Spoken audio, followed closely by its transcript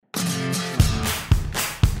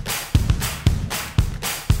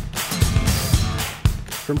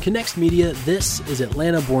From Connext Media, this is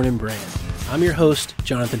Atlanta Born and Brand. I'm your host,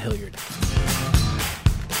 Jonathan Hilliard.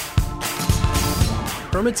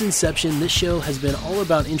 From its inception, this show has been all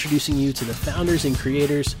about introducing you to the founders and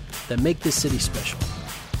creators that make this city special.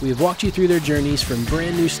 We have walked you through their journeys from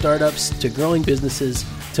brand new startups to growing businesses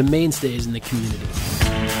to mainstays in the community.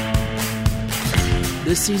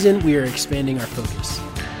 This season, we are expanding our focus.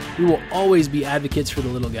 We will always be advocates for the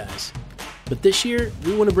little guys. But this year,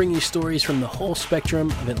 we want to bring you stories from the whole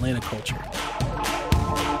spectrum of Atlanta culture.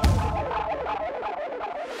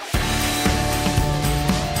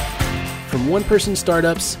 From one-person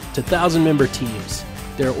startups to 1,000-member teams,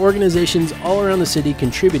 there are organizations all around the city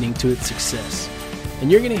contributing to its success.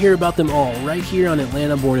 And you're going to hear about them all right here on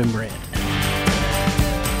Atlanta Born and Brand.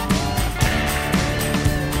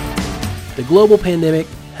 The global pandemic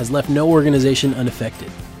has left no organization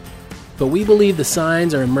unaffected. But we believe the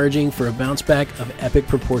signs are emerging for a bounce back of epic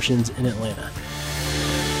proportions in Atlanta.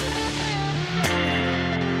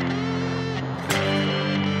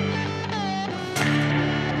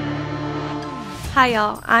 Hi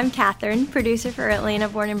y'all, I'm Catherine, producer for Atlanta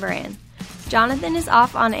Born and Brand. Jonathan is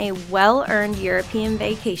off on a well-earned European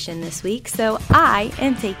vacation this week, so I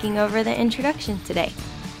am taking over the introduction today.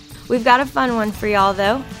 We've got a fun one for y'all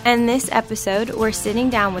though, and this episode we're sitting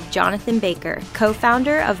down with Jonathan Baker,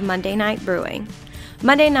 co-founder of Monday Night Brewing.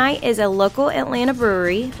 Monday Night is a local Atlanta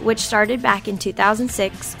brewery which started back in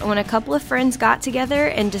 2006 when a couple of friends got together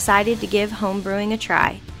and decided to give home brewing a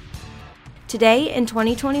try. Today, in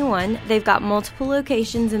 2021, they've got multiple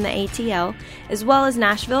locations in the ATL, as well as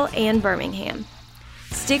Nashville and Birmingham.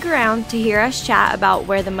 Stick around to hear us chat about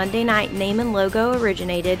where the Monday Night name and logo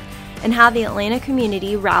originated, and how the Atlanta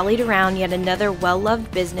community rallied around yet another well-loved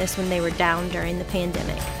business when they were down during the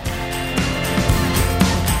pandemic.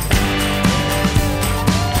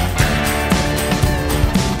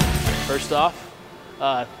 First off,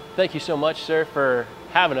 thank you so much, sir, for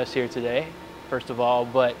having us here today, first of all.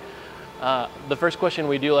 But the first question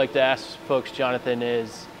we do like to ask folks, Jonathan,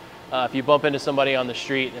 is if you bump into somebody on the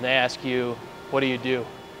street and they ask you, what do you do?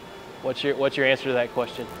 What's your answer to that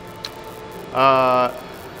question?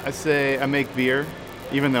 I say I make beer,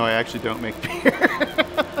 even though I actually don't make beer.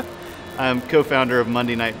 I'm co-founder of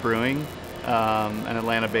Monday Night Brewing, an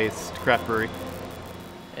Atlanta-based craft brewery.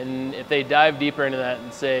 And if they dive deeper into that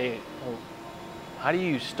and say, well, how do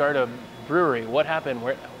you start a brewery? What happened?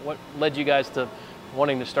 What led you guys to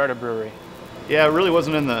wanting to start a brewery? Yeah, it really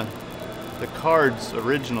wasn't in the cards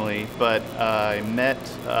originally, but I met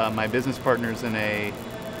my business partners in a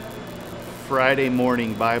Friday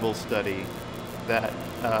morning Bible study that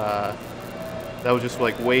was just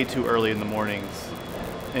like way too early in the mornings.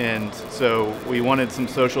 And so we wanted some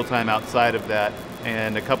social time outside of that,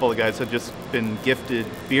 and a couple of guys had just been gifted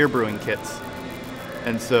beer brewing kits.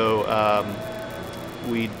 And so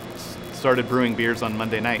we started brewing beers on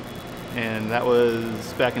Monday night. And that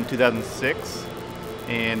was back in 2006,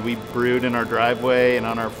 and we brewed in our driveway and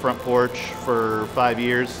on our front porch for 5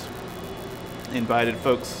 years, invited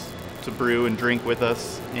folks to brew and drink with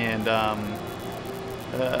us, and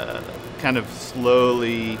kind of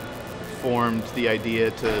slowly formed the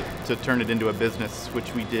idea to turn it into a business,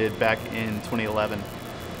 which we did back in 2011.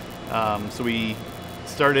 So we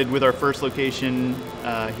started with our first location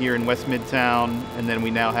here in West Midtown, and then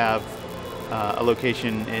we now have a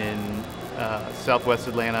location in Southwest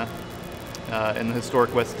Atlanta, in the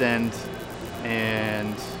historic West End.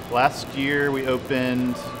 And last year we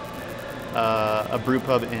opened a brew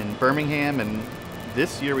pub in Birmingham, and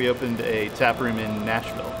this year we opened a tap room in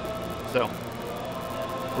Nashville. So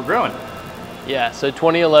we're growing. Yeah, so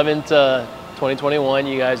 2011 to 2021,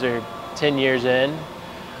 you guys are 10 years in.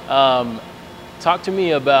 Talk to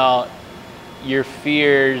me about your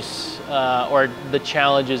fears or the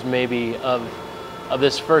challenges maybe of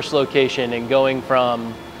this first location and going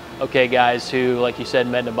from, okay, guys who, like you said,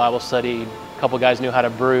 met in a Bible study, a couple guys knew how to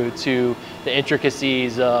brew, to the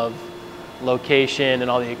intricacies of location and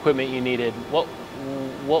all the equipment you needed.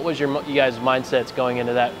 What was you guys' mindsets going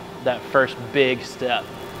into that first big step?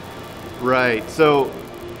 Right. So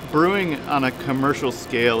brewing on a commercial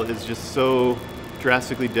scale is just so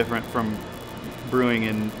drastically different from brewing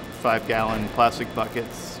in 5-gallon plastic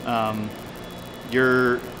buckets.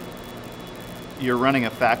 You're running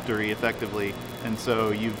a factory effectively, and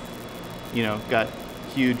so you've got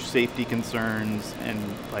huge safety concerns and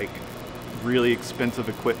like really expensive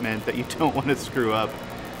equipment that you don't want to screw up.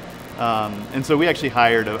 And so we actually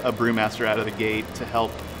hired a brewmaster out of the gate to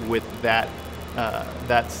help with that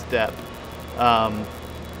step.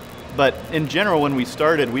 But in general, when we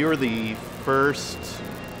started, we were the first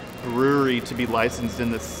brewery to be licensed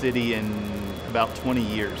in the city in about 20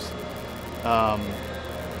 years.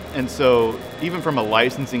 And so even from a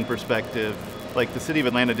licensing perspective, like the city of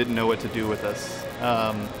Atlanta didn't know what to do with us.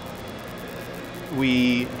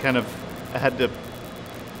 We kind of had to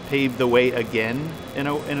pave the way again, in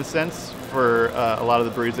a sense, for a lot of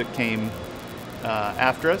the breweries that came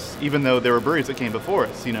after us, even though there were breweries that came before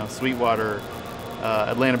us, Sweetwater,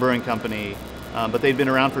 Atlanta Brewing Company, but they'd been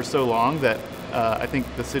around for so long that I think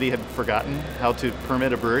the city had forgotten how to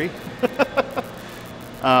permit a brewery.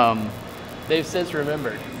 They've since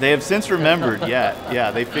remembered. They have since remembered,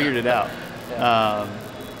 yeah, they figured it out. Yeah.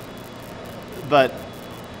 But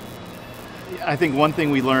I think one thing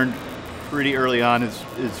we learned pretty early on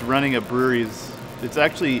is running a brewery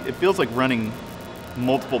it feels like running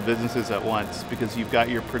multiple businesses at once, because you've got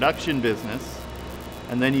your production business,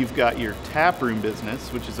 and then you've got your tap room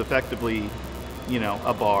business, which is effectively,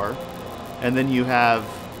 a bar, and then you have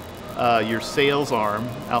your sales arm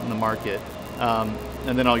out in the market,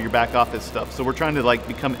 and then all your back office stuff. So we're trying to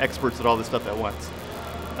become experts at all this stuff at once,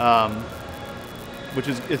 which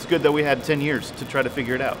is, it's good that we had 10 years to try to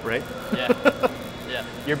figure it out, right? Yeah. Yeah.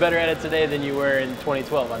 You're better at it today than you were in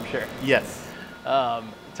 2012, I'm sure. Yes.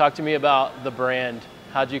 Talk to me about the brand.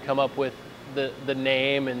 How'd you come up with the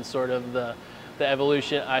name and sort of the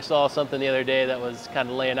evolution? I saw something the other day that was kind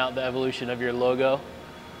of laying out the evolution of your logo.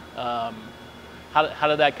 How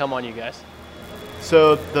did that come on you guys?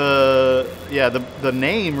 So the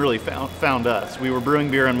name really found us. We were brewing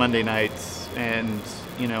beer on Monday nights, and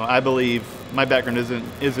I believe my background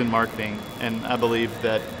is in marketing, and I believe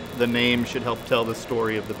that the name should help tell the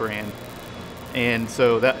story of the brand. And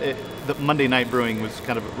so the Monday night brewing was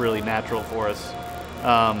kind of really natural for us.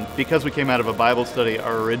 Because we came out of a Bible study,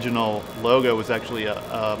 our original logo was actually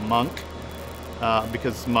a monk,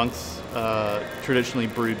 because monks traditionally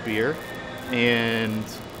brewed beer. And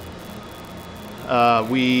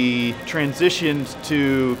we transitioned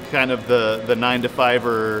to kind of the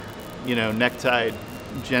 9-to-5er, necktied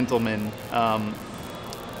gentleman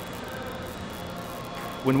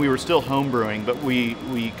when we were still home brewing, but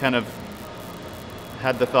we kind of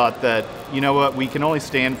had the thought that, we can only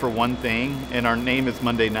stand for one thing, and our name is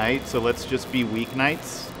Monday Night, so let's just be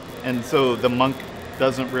weeknights. And so the monk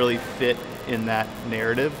doesn't really fit in that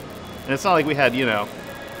narrative. And it's not like we had,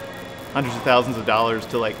 hundreds of thousands of dollars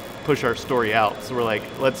to push our story out. So we're like,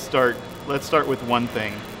 let's start with one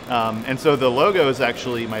thing. And so the logo is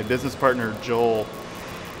actually my business partner, Joel.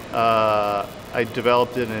 I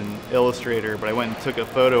developed it in Illustrator, but I went and took a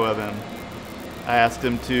photo of him. I asked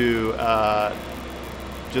him to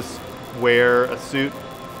just wear a suit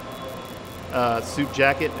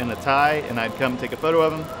jacket and a tie, and I'd come take a photo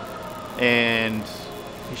of him. And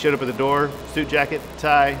he showed up at the door, suit jacket,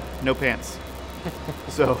 tie, no pants.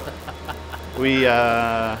 So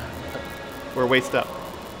we're waist up.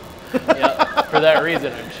 Yeah, for that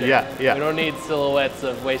reason, I'm sure. Yeah. We don't need silhouettes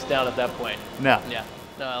of waist down at that point. No. Yeah.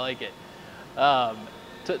 No, I like it.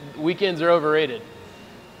 Weekends are overrated.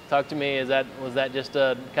 Talk to me. Was that just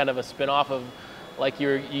a kind of a spin-off of, like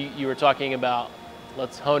you were talking about?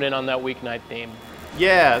 Let's hone in on that weeknight theme.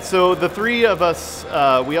 Yeah. So the three of us,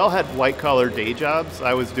 we all had white-collar day jobs.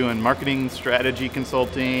 I was doing marketing strategy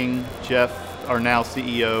consulting. Jeff, our now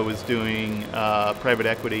CEO, was doing private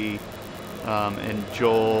equity, and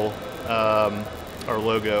Joel, our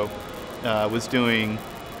logo, was doing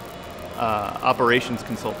operations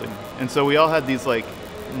consulting. And so we all had these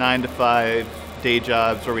 9-to-5 day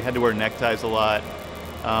jobs where we had to wear neckties a lot.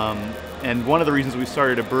 And one of the reasons we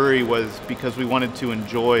started a brewery was because we wanted to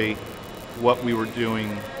enjoy what we were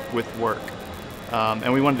doing with work.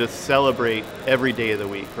 And we wanted to celebrate every day of the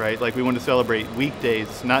week, right? We wanted to celebrate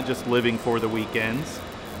weekdays, not just living for the weekends.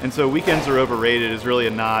 And so weekends are overrated is really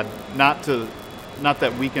a nod, not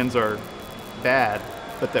that weekends are bad,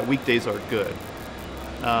 but that weekdays are good.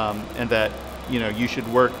 And that, you should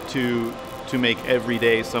work to make every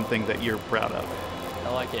day something that you're proud of.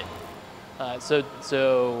 I like it.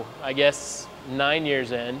 So I guess 9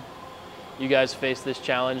 years in, you guys face this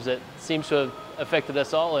challenge that seems to have affected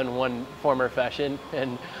us all in one form or fashion,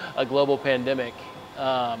 and a global pandemic.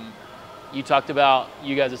 You talked about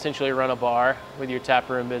you guys essentially run a bar with your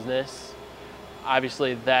taproom business.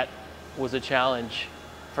 Obviously, that was a challenge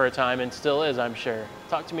for a time and still is, I'm sure.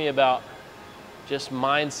 Talk to me about just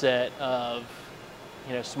mindset of,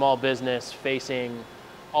 small business facing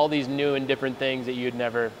all these new and different things that you'd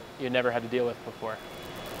never had to deal with before.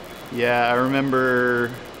 Yeah, I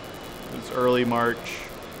remember it was early March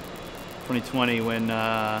 2020 when it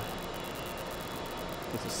was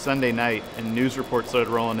a Sunday night and news reports started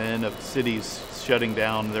rolling in of cities shutting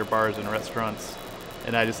down their bars and restaurants.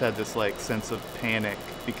 And I just had this sense of panic,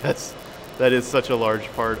 because that is such a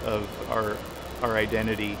large part of our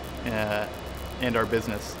identity. and our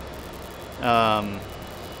business. And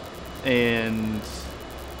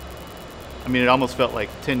I mean, it almost felt like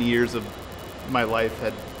 10 years of my life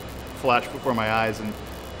had flashed before my eyes, and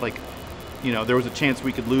like, you know, there was a chance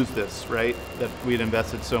we could lose this, right? That we'd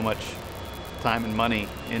invested so much time and money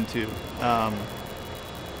into.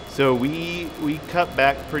 So we cut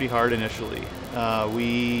back pretty hard initially.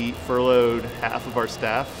 We furloughed half of our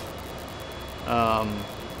staff,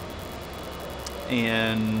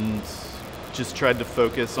 and just tried to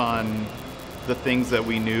focus on the things that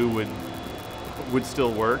we knew would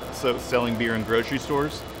still work. So selling beer in grocery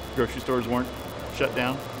stores. Grocery stores weren't shut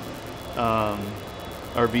down.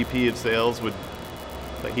 Our VP of sales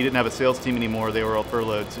he didn't have a sales team anymore. They were all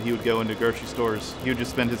furloughed. So he would go into grocery stores. He would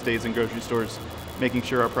just spend his days in grocery stores making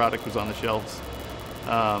sure our product was on the shelves.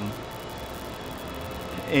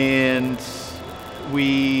 And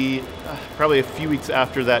we, probably a few weeks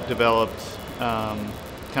after that, developed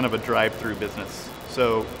kind of a drive-through business.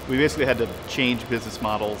 So we basically had to change business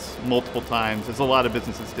models multiple times, as a lot of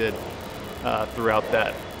businesses did throughout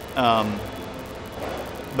that.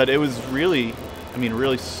 But it was really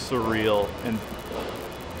surreal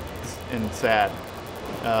and sad.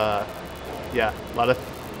 Yeah, a lot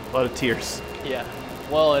of tears. Yeah.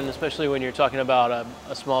 Well, and especially when you're talking about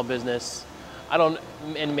a small business,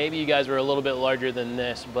 and maybe you guys were a little bit larger than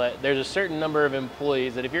this, but there's a certain number of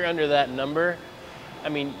employees that if you're under that number, I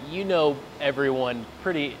mean, you know everyone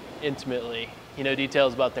pretty intimately. You know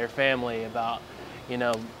details about their family, about, you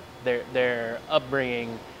know, their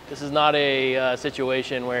upbringing. This is not a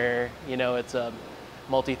situation where, you know, it's a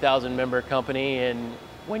multi-thousand member company, and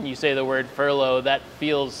when you say the word furlough, that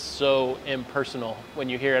feels so impersonal when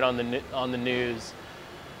you hear it on the news.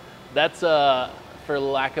 That's for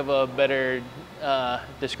lack of a better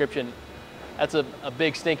description, that's a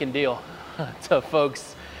big stinking deal to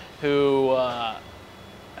folks who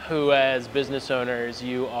as business owners,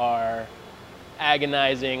 you are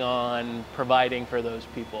agonizing on providing for those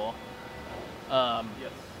people. Yes.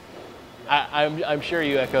 I'm sure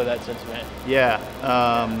you echo that sentiment. Yeah,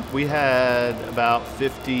 we had about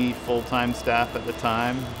 50 full-time staff at the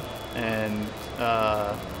time, and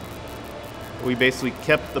we basically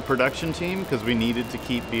kept the production team because we needed to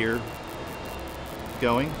keep beer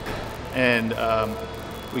going, and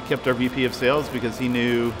we kept our VP of sales because he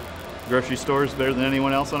knew grocery stores better than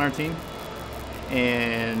anyone else on our team,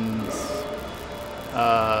 and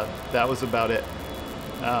that was about it.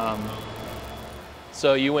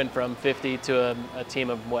 So you went from 50 to a team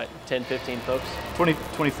of what, 10, 15 folks?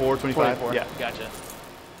 24, 25. 24. Yeah. Gotcha.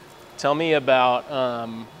 Tell me about,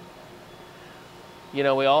 you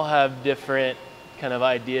know, we all have different kind of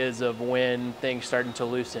ideas of when things starting to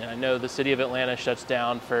loosen. I know the city of Atlanta shuts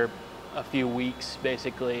down for a few weeks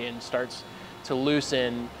basically and starts to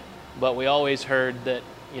loosen, but we always heard that,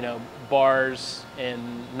 you know, bars and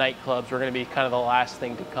nightclubs were going to be kind of the last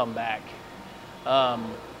thing to come back.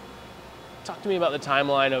 Talk to me about the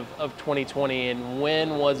timeline of 2020, and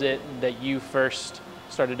when was it that you first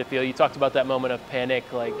started to feel, you talked about that moment of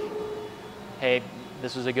panic, like, hey,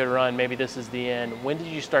 this was a good run, maybe this is the end. When did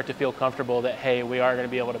you start to feel comfortable that, hey, we are going to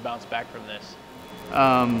be able to bounce back from this?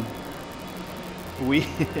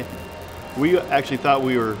 We actually thought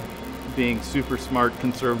we were being super smart,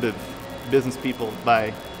 conservative business people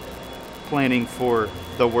by planning for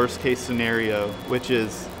the worst case scenario, which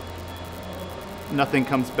is nothing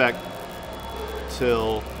comes back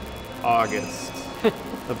till August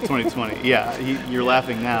of 2020. Yeah, you're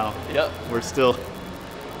laughing now. Yep. We're still,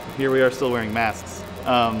 here we are still wearing masks.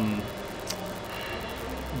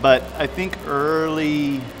 But I think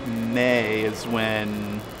early May is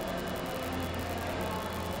when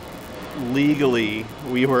legally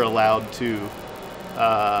we were allowed to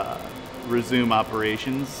resume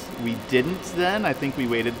operations. We didn't then. I think we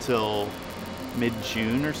waited till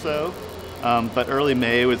mid-June or so. But early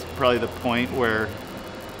May was probably the point where,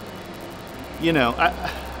 you know,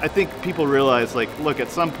 I think people realize, like, look, at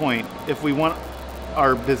some point, if we want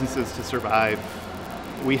our businesses to survive,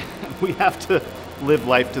 we have to live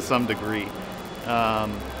life to some degree.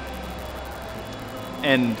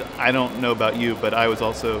 And I don't know about you, but I was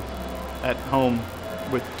also at home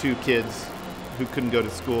with 2 kids who couldn't go to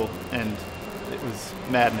school, and it was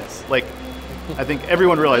madness. Like, I think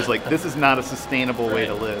everyone realized, like, this is not a sustainable way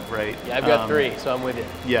to live, right? Yeah, I've got 3, so I'm with you.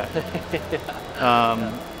 Yeah.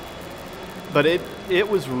 But it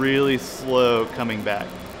was really slow coming back,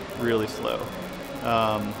 really slow.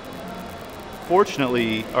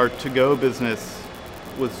 Fortunately, our to-go business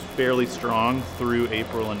was fairly strong through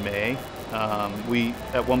April and May. We,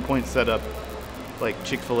 at one point, set up, like,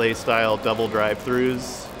 Chick-fil-A style double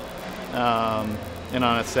drive-thrus. And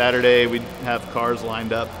on a Saturday, we'd have cars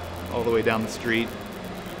lined up all the way down the street.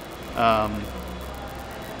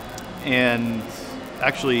 And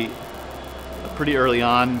actually, pretty early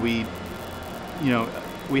on, we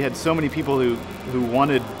had so many people who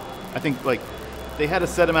wanted, I think, like, they had a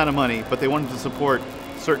set amount of money, but they wanted to support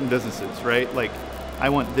certain businesses, right? Like, I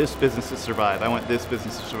want this business to survive. I want this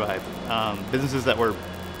business to survive. Businesses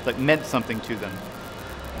that meant something to them.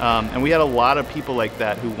 And we had a lot of people like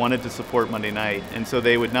that who wanted to support Monday Night. And so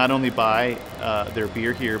they would not only buy their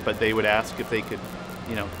beer here, but they would ask if they could,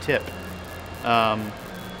 tip.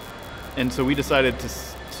 And so we decided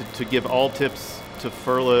to give all tips to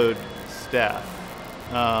furloughed staff.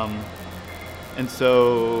 And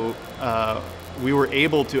so we were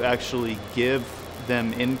able to actually give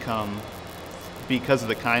them income because of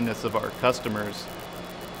the kindness of our customers.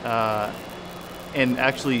 And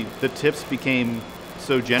actually the tips became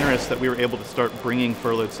so generous that we were able to start bringing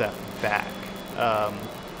furloughed staff back,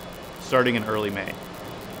 starting in early May.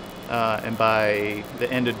 And by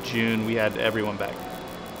the end of June, we had everyone back.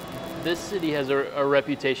 This city has a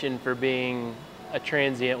reputation for being a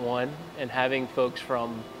transient one and having folks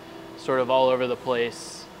from sort of all over the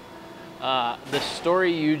place. The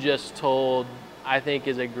story you just told, I think,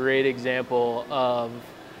 is a great example of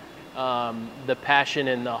the passion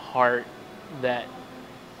and the heart that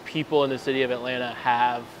people in the city of Atlanta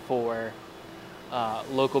have for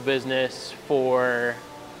local business, for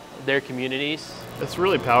their communities. It's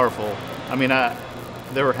really powerful. I mean,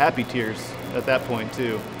 there were happy tears at that point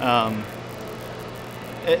too.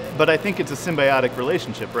 But I think it's a symbiotic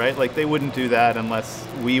relationship, right? Like, they wouldn't do that unless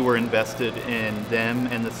we were invested in them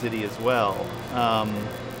and the city as well.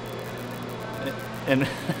 And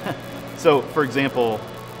so, for example,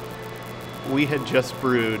 we had just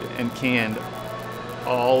brewed and canned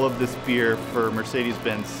all of this beer for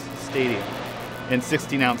Mercedes-Benz Stadium in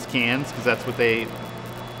 16-ounce cans, because that's what they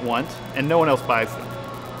want, and no one else buys them.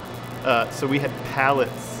 So we had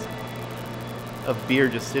pallets of beer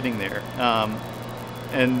just sitting there.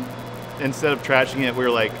 And instead of trashing it, we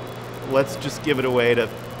were like, let's just give it away to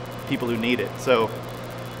people who need it. So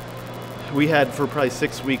we had, for probably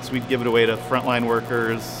 6 weeks, we'd give it away to frontline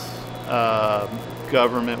workers,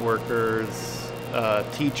 government workers,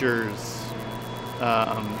 teachers.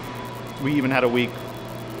 We even had a week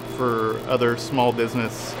for other small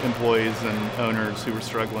business employees and owners who were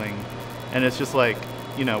struggling. And it's just like,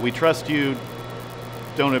 we trust you,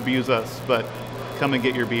 don't abuse us, but come and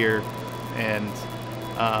get your beer. And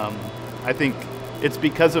I think it's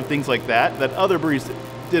because of things like that other breweries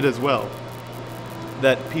did as well,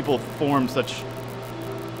 that people formed such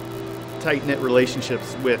tight-knit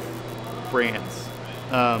relationships with brands.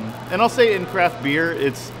 And I'll say in craft beer,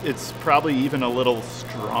 it's probably even a little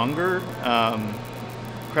stronger.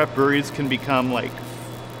 Craft breweries can become like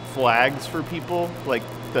flags for people, like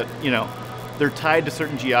that, they're tied to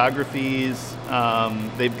certain geographies.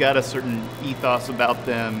 They've got a certain ethos about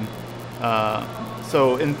them.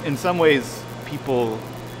 So in some ways, people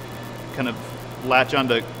kind of latch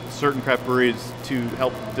onto certain craft breweries to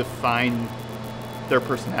help define their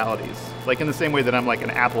personalities. Like, in the same way that I'm like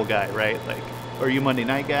an Apple guy, right? Like, are you a Monday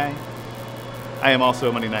Night guy? I am also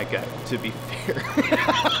a Monday Night guy, to be fair.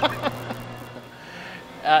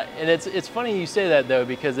 And it's funny you say that, though,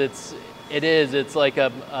 because it's like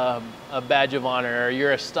a badge of honor, or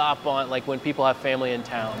you're a stop on, like, when people have family in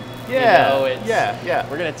town. Yeah, yeah.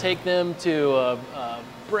 We're gonna take them to a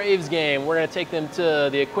Braves game. We're gonna take them to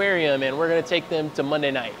the aquarium, and we're gonna take them to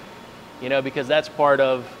Monday Night. Because that's part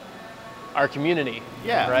of our community.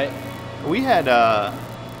 Yeah. Right. We had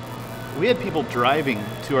people driving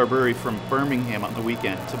to our brewery from Birmingham on the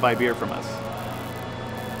weekend to buy beer from us,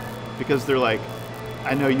 because they're like,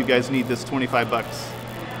 I know you guys need this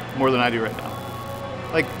 $25 more than I do right now.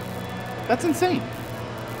 Like, that's insane.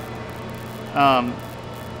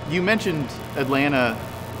 You mentioned Atlanta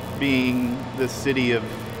being the city of,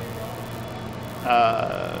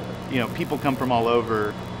 people come from all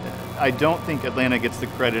over. I don't think Atlanta gets the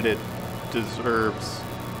credit it deserves.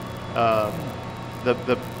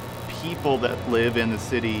 The people that live in the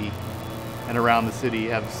city and around the city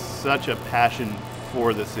have such a passion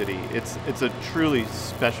for the city. It's a truly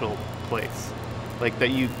special place, like, that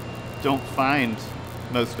you don't find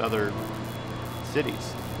most other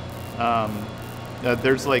cities.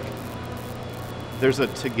 There's a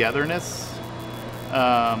togetherness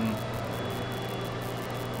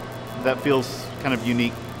that feels kind of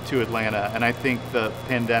unique to Atlanta, and I think the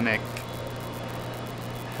pandemic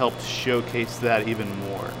helped showcase that even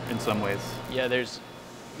more in some ways. Yeah,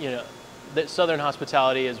 that Southern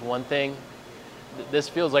hospitality is one thing. This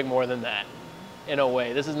feels like more than that, in a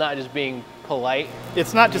way. This is not just being polite.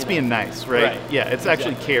 It's not just being nice, right? Right. Yeah, it's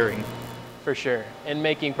actually caring. for sure. And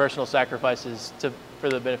making personal sacrifices for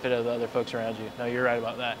the benefit of the other folks around you. No, you're right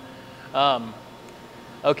about that.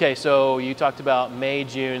 Okay, so you talked about May,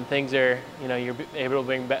 June, things are, you're able to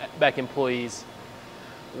bring back employees.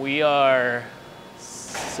 We are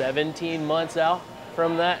 17 months out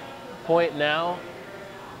from that point now.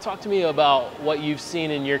 Talk to me about what you've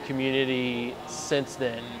seen in your community since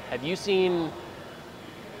then. Have you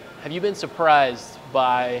been surprised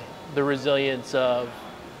by the resilience of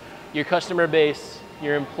your customer base,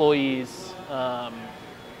 your employees,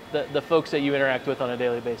 the folks that you interact with on a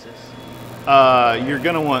daily basis? You're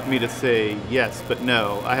going to want me to say yes, but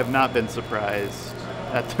no, I have not been surprised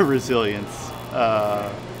at the resilience.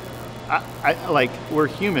 We're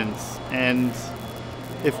humans, and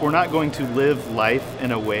if we're not going to live life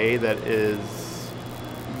in a way that is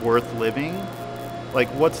worth living,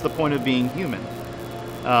 what's the point of being human?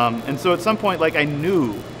 And so at some point, I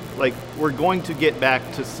knew, we're going to get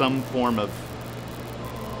back to some form of,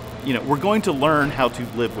 we're going to learn how to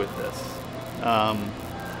live with this.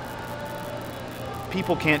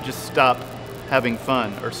 People can't just stop having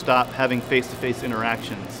fun or stop having face-to-face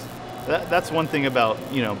interactions. That's one thing about,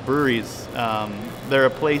 breweries. They're a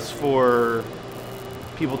place for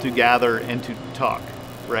people to gather and to talk,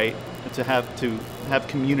 right? To have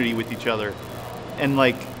community with each other. And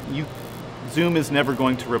Zoom is never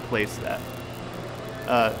going to replace that.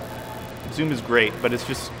 Zoom is great, but it's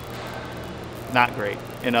just not great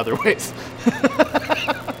in other ways.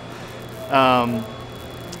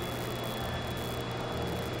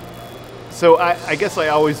 So I guess I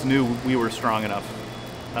always knew we were strong enough.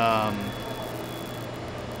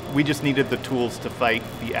 We just needed the tools to fight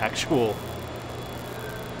the actual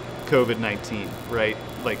COVID-19, right?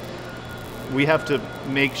 We have to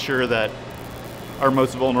make sure that our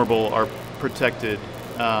most vulnerable are protected,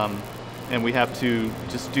 and we have to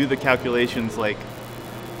just do the calculations,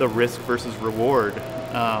 the risk versus reward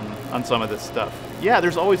on some of this stuff. Yeah,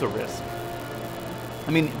 there's always a risk.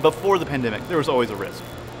 I mean, before the pandemic, there was always a risk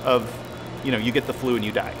of, you get the flu and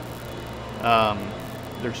you die.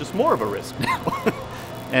 There's just more of a risk now.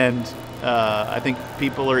 And I think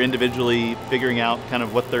people are individually figuring out kind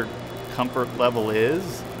of what their comfort level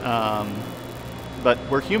is, but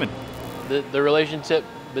we're human. The relationship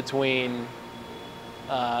between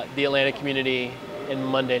the Atlanta community and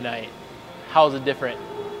Monday night, how is it different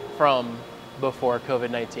from before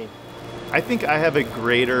COVID-19? I think I have a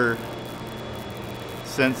greater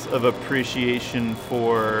sense of appreciation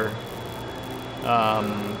for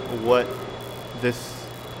what this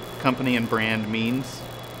company and brand means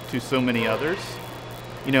to so many others.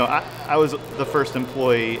 I was the first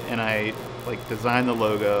employee, and I designed the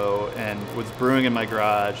logo and was brewing in my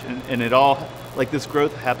garage, and it all, this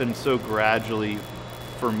growth happened so gradually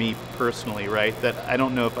for me personally, right, that I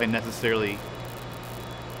don't know if I necessarily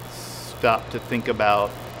stopped to think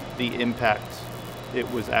about the impact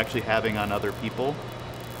it was actually having on other people.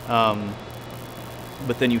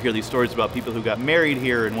 But then you hear these stories about people who got married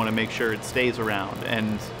here and want to make sure it stays around.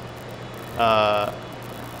 And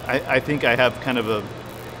I think I have kind of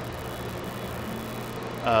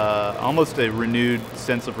almost a renewed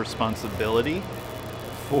sense of responsibility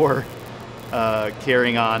for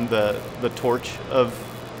carrying on the torch of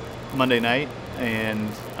Monday night and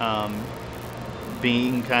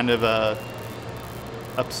being kind of a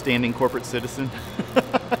upstanding corporate citizen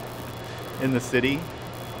in the city.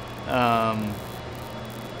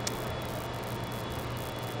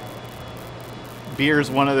 Beer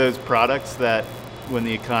is one of those products that when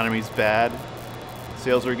the economy's bad,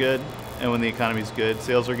 sales are good, and when the economy's good,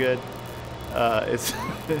 sales are good.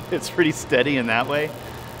 It's pretty steady in that way.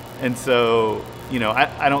 And so,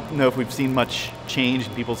 I don't know if we've seen much change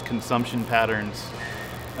in people's consumption patterns,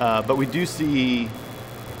 but we do see,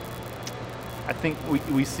 I think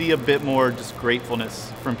we see a bit more just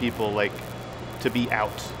gratefulness from people, to be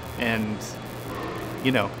out. And,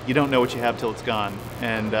 you don't know what you have till it's gone.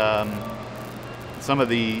 And some of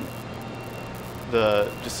the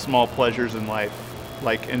just small pleasures in life,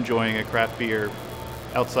 like enjoying a craft beer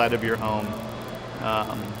outside of your home,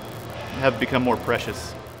 have become more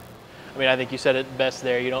precious. I mean, I think you said it best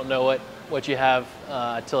there. You don't know what you have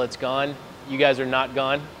till it's gone. You guys are not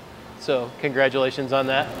gone, so congratulations on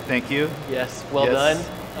that. Thank you. Yes, well done.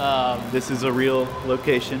 This is a real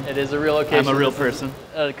location. It is a real location. I'm a real person.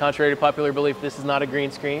 Contrary to popular belief, this is not a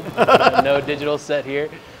green screen. No digital set here.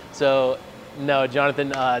 So, no,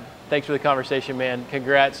 Jonathan, thanks for the conversation, man.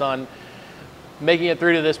 Congrats on making it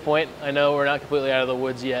through to this point. I know we're not completely out of the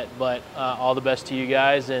woods yet, but all the best to you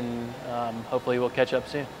guys, and hopefully we'll catch up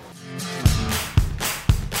soon.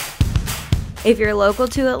 If you're local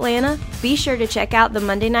to Atlanta, be sure to check out the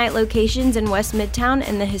Monday night locations in West Midtown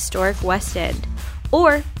and the historic West End.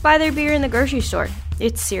 Or buy their beer in the grocery store.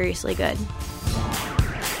 It's seriously good.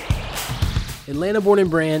 Atlanta Born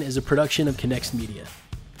and Brand is a production of Connects Media.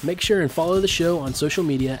 Make sure and follow the show on social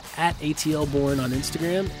media at ATLBorn on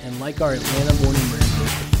Instagram and like our Atlanta Born and Brand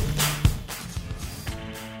Facebook page.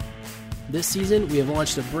 This season, we have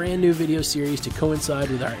launched a brand new video series to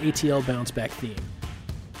coincide with our ATL Bounce Back theme.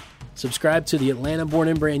 Subscribe to the Atlanta Born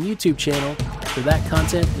and Brand YouTube channel for that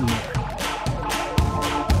content and more.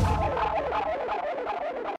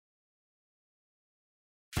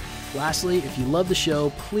 Lastly, if you love the show,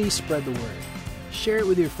 please spread the word. Share it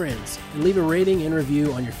with your friends and leave a rating and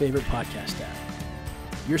review on your favorite podcast app.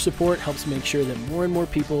 Your support helps make sure that more and more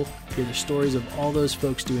people hear the stories of all those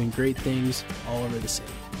folks doing great things all over the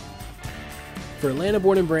city. For Atlanta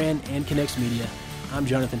Born and Brand and Connects Media, I'm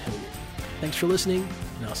Jonathan Hilliard. Thanks for listening,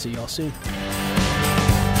 and I'll see you all soon.